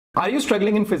Are you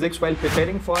struggling in physics while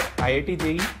preparing for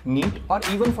IITJEE, NEET, or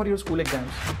even for your school exams?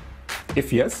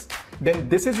 If yes, then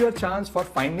this is your chance for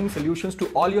finding solutions to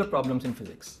all your problems in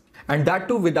physics. And that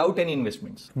too without any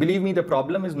investments. Believe me, the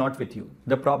problem is not with you.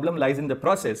 The problem lies in the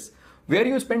process, where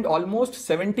you spend almost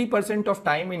 70% of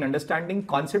time in understanding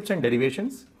concepts and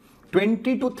derivations,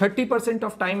 20 to 30%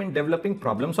 of time in developing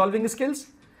problem-solving skills,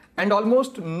 and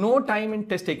almost no time in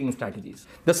test-taking strategies.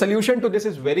 The solution to this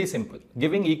is very simple,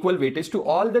 giving equal weightage to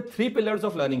all the three pillars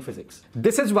of learning physics.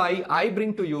 This is why I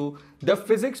bring to you the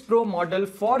Physics Pro model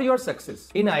for your success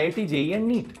in IIT JEE and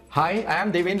NEET. Hi, I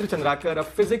am Devendra Chandrakar, a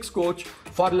physics coach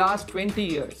for last 20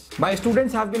 years. My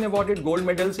students have been awarded gold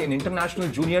medals in International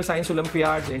Junior Science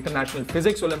Olympiads, International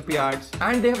Physics Olympiads,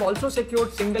 and they have also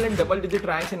secured single and double-digit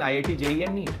ranks in IIT JEE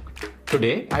and NEET.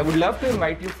 Today, I would love to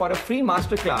invite you for a free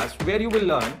masterclass where you will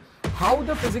learn how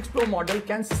the Physics Pro model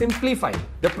can simplify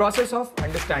the process of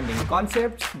understanding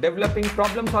concepts, developing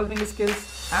problem-solving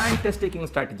skills, and test-taking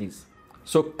strategies.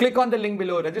 So click on the link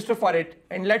below, register for it,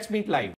 and let's meet live.